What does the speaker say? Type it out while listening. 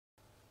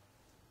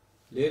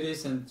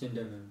Ladies and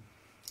gentlemen,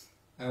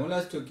 I would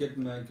like to give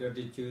my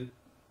gratitude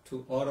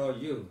to all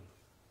of you.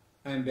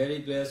 I am very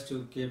glad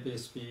to give a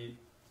speech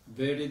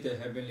building the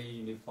Heavenly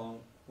Uniform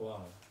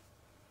World,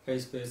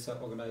 faith-based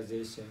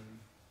organization.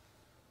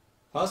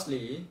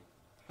 Firstly,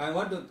 I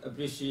want to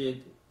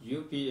appreciate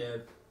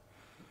UPF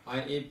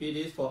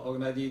IAPD for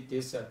organizing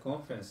this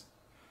conference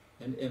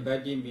and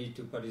inviting me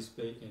to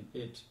participate in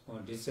it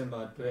on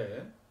December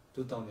 12,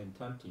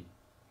 2020.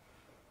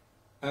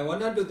 I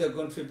wanted to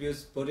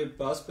contribute positive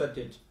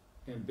perspective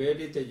in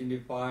building the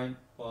unified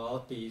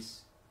world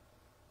peace.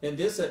 In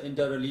this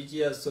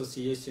interreligious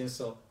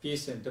associations of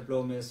peace and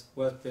development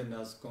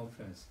Westerners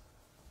conference.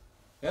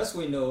 As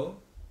we know,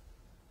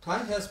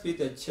 time has been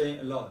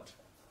changed a lot.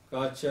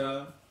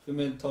 Culture,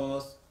 human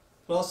thoughts,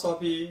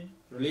 philosophy,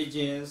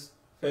 religions,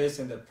 faith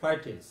and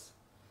practice.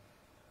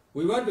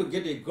 We want to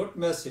get a good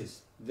message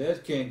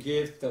that can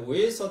give the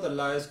ways of the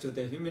lives to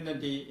the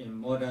humanity in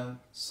modern,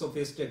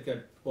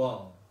 sophisticated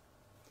world.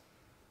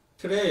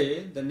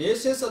 Today, the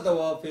nations of the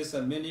world face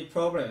many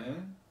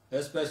problems,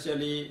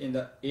 especially in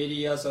the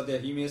areas of the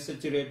human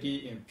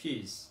security and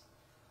peace.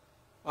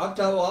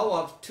 After World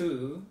War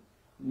II,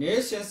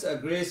 nations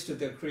agreed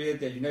to create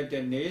the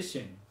United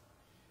Nations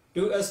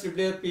to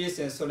establish peace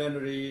and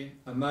solidarity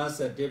amongst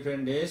the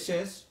different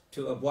nations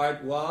to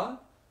avoid war,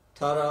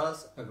 terror,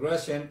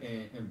 aggression,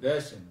 and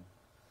invasion.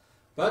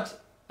 But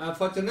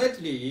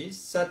unfortunately,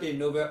 such a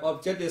noble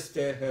objective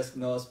still has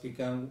not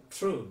become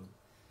true,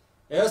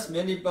 as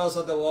many parts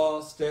of the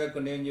world still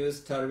continues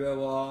terrible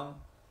war,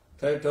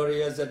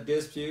 territorial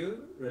dispute,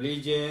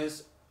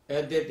 religions,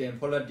 ethnic and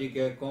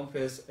political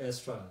conflicts,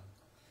 etc.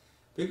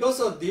 Because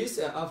of this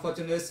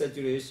unfortunate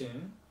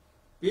situation,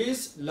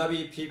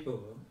 peace-loving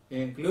people,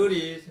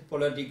 including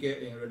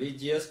political and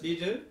religious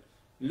leaders,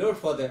 look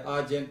for the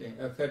urgent and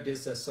effective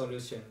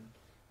solution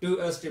to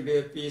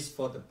establish peace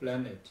for the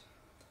planet.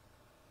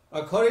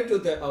 According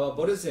to our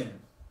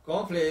Buddhism,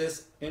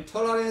 conflicts,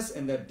 intolerance,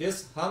 and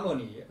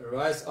disharmony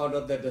arise out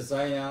of the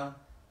desire,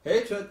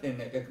 hatred,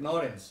 and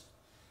ignorance.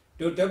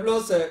 To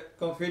develop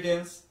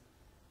confidence,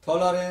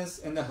 tolerance,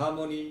 and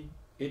harmony,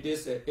 it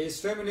is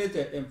extremely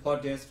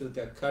important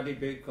to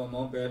cultivate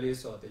common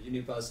values of the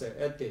universal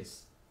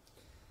ethics.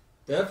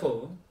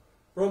 Therefore,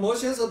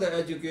 promotions of the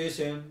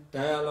education,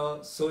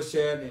 dialogue,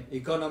 social, and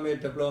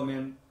economic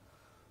development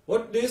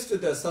would lead to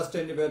the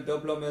sustainable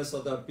development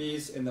of the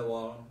peace in the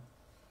world.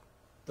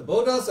 The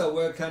Buddhas are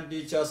welcome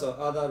teachers of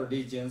other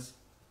religions,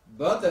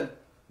 but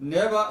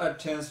never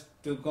attempts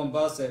to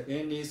combat the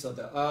enemies of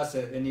the arts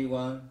and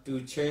anyone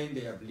to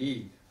change their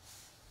belief.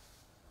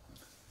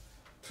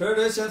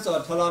 Traditions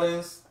of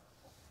tolerance,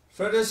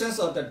 traditions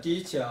of the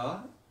teacher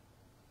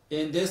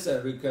in this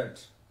regard.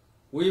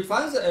 We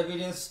find the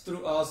evidence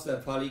throughout the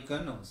Pali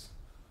canons,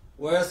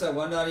 where the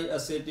wandering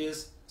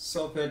ascetics,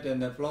 Sophist,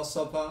 and the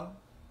philosopher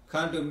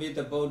come to meet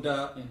the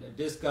Buddha and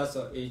discuss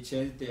or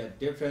exchange their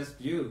different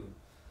views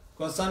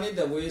concerning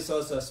the ways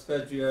of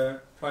spiritual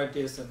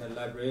practice and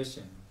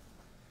liberation.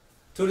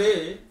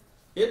 Today,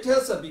 it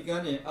has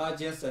become an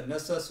urgent and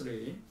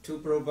necessary to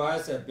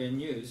provide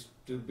venues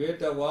to build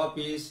the world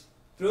peace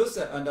through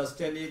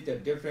understanding the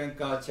different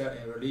culture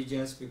and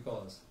religions,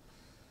 because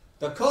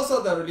the cause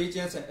of the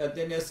religions and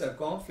ethnic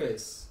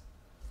conflicts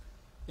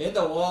in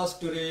the world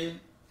today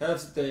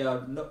has their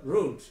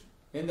root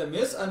in the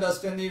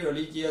misunderstanding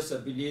religious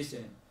beliefs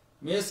and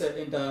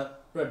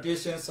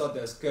misinterpretations of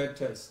the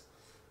scriptures.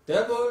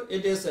 Therefore,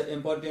 it is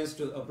important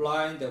to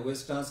apply the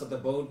wisdoms of the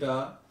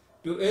Buddha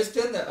to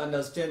extend the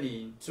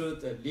understanding through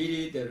the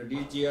leading the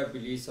religious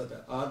beliefs of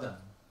the other.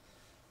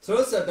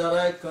 Through the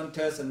direct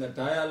context and the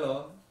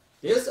dialogue,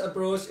 this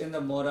approach in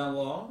the modern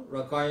world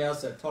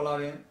requires a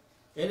tolerance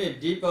and a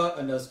deeper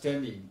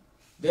understanding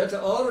that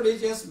all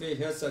religions may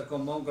have a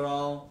common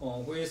ground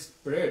on which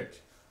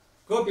spirit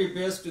could be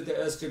based to the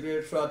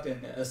established trust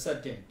and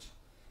acceptance,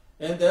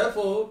 and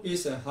therefore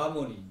peace and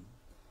harmony.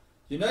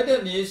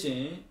 United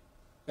Nations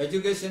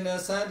Educational,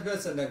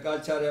 Scientific and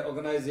Cultural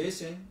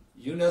Organization,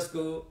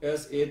 UNESCO,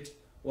 as its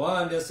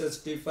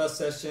 161st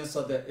sessions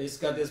of the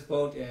Escatist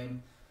Board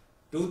in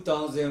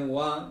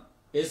 2001,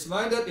 is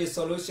minded its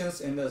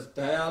solutions in the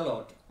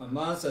dialogue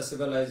amongst the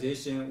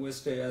civilization which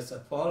stay as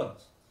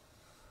follows.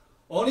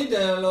 Only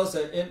dialogues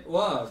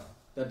involved.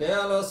 The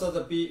dialogues of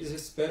the peace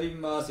is very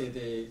much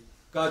the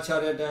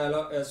cultural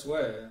dialogue as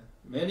well.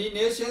 Many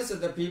nations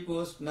and the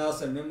peoples now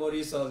have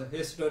memories of the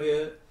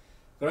history,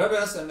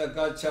 grievances and the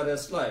cultural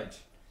slight.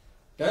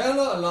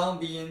 Dialogue alone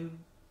being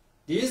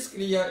these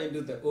clear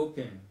into the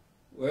open,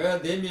 where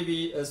they may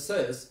be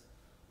assessed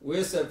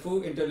with a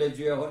full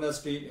intellectual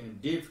honesty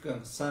and deep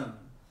concern.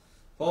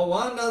 For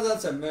one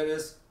another's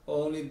merits,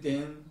 only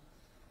then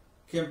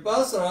can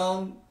pass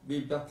around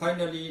be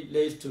finally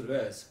laid to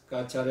rest.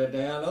 Cultural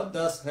dialogue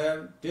thus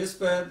help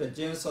dispel the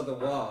germs of the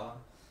war,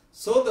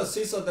 sow the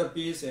seeds of the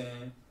peace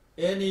and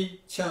any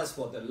chance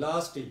for the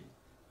lasting,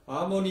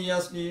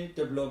 harmoniously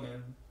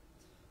development.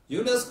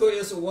 UNESCO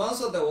is one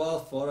of the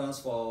world forums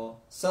for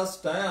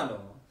such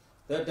dialogue.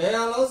 The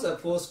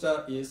dialogue's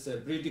foster is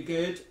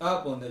predicated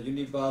upon the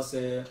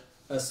universal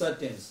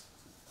acceptance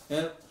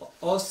and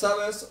of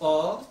service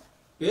or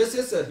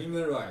basic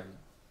human rights,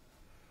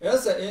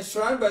 as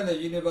enshrined by the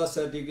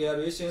Universal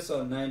Declarations of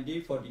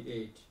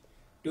 1948,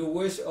 to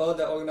which all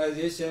the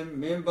organization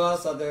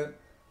members are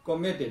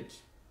committed.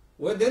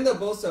 Within the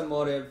both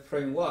moral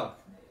framework,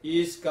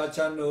 each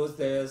culture knows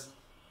that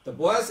the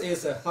voice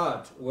is a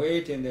heart,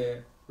 weight,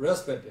 and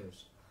respected.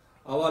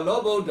 Our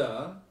Lord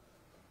Buddha,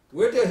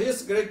 with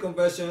his great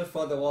compassion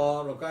for the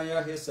world,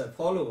 required his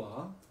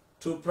follower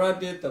to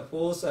practice the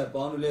full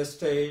boundless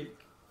state,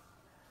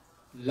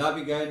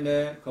 loving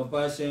kindness,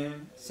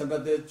 compassion,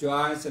 sympathy,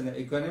 joy, and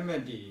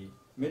equanimity,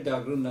 Metta,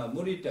 Karuna,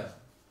 Mudita.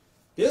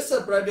 This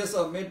practice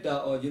of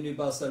Metta or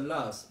universal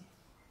love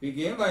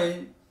began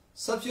by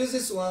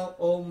suffusing one's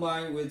own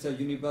mind with a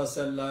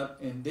universal love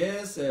and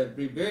then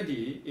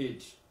preparing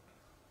it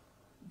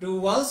to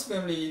one's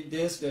family,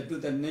 then to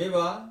the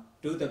neighbor,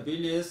 to the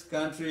village,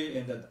 country,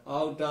 and the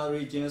outer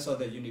regions of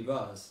the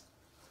universe.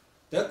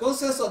 The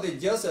concept of the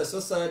just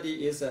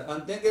society is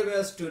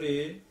unthinkable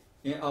today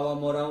in our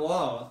modern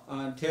world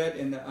until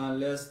and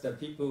unless the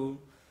people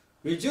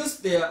reduce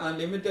their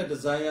unlimited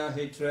desire,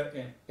 hatred,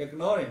 and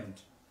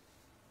ignorance.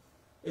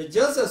 A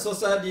just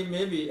society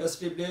may be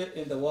established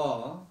in the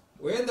world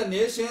when the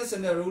nations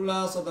and the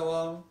rulers of the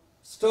world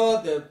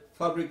stop the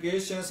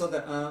fabrications of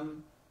the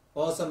arm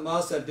or some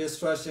mass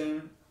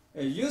destruction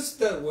and use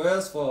the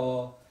wealth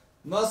for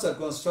mass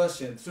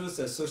construction through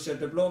the social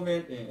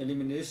development and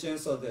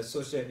eliminations of the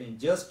social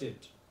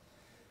injustice.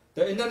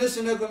 The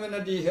international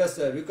community has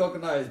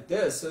recognized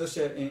that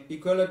social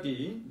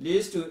inequality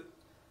leads to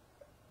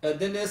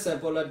ethnic and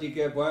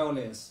political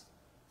violence,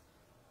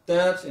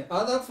 that in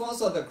other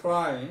forms of the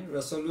crime,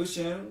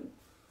 resolution,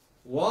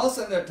 wars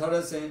and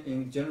terrorism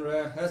in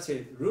general has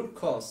a root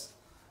cause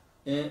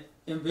in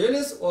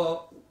imbalance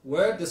or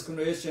wealth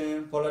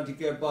discrimination,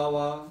 political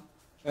power,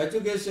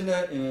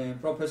 educational and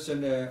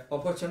professional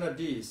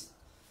opportunities.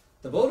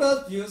 The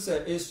Buddha views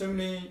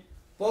extremely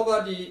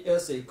poverty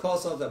as a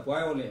cause of the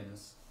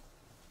violence.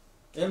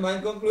 In my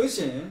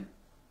conclusion,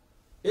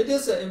 it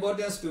is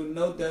important to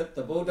note that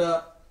the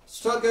Buddha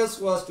struggles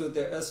was to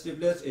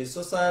establish a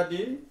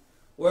society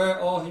where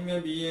all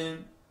human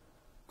beings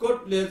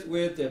could live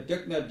with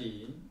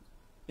dignity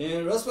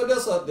in respect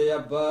of their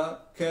birth,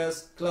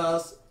 caste,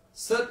 class,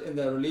 set in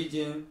the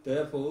religion.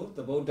 Therefore,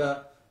 the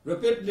Buddha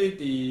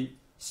repeatedly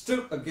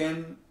stood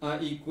against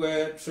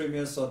unequal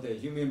treatment of the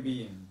human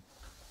being.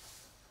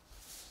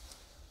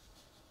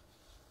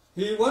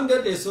 He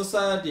wanted a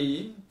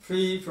society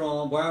free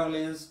from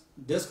violence,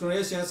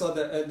 discriminations of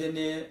the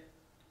ethnic,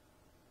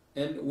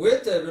 and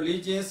with the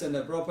religious and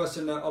the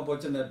professional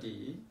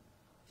opportunity.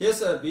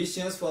 His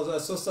visions for the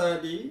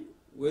society,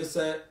 which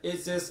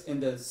exists in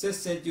the 6th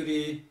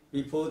century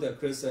before the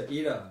Christian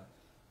era,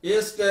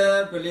 is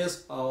the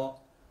belief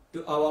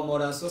to our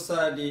modern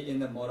society in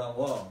the modern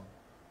world.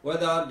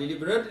 Whether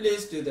deliberately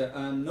to the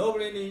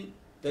unknowingly,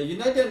 the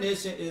United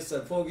Nations is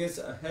focused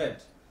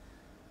ahead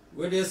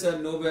with its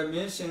noble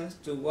missions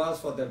to work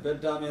for the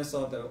betterment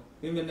of the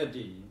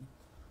humanity.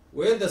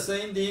 With the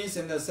same needs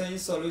and the same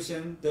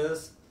solution,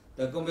 thus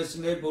the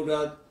compassionate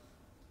Buddha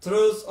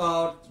throws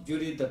out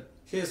during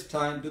his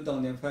time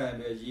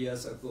 2,500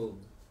 years ago.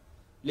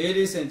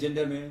 Ladies and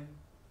gentlemen,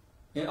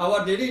 in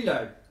our daily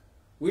life,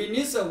 we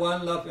need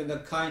one love and a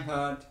kind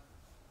heart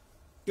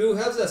to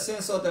have the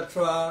sense of the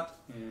trust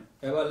and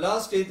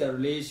everlasting the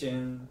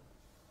relation.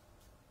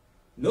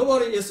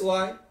 Nobody is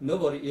wise,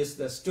 nobody is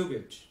the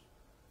stupid.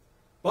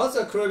 But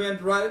the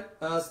craving right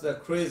as the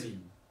crazy.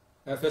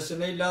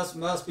 Affectionate love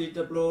must be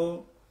the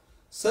blow.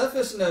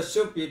 Selfishness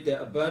should be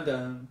the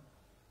abandon.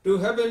 To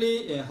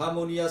happily and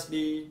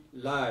harmoniously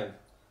live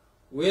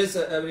with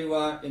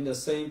everyone in the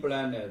same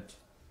planet.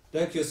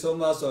 Thank you so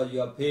much for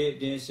your pay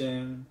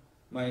attention,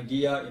 my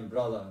dear and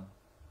brother.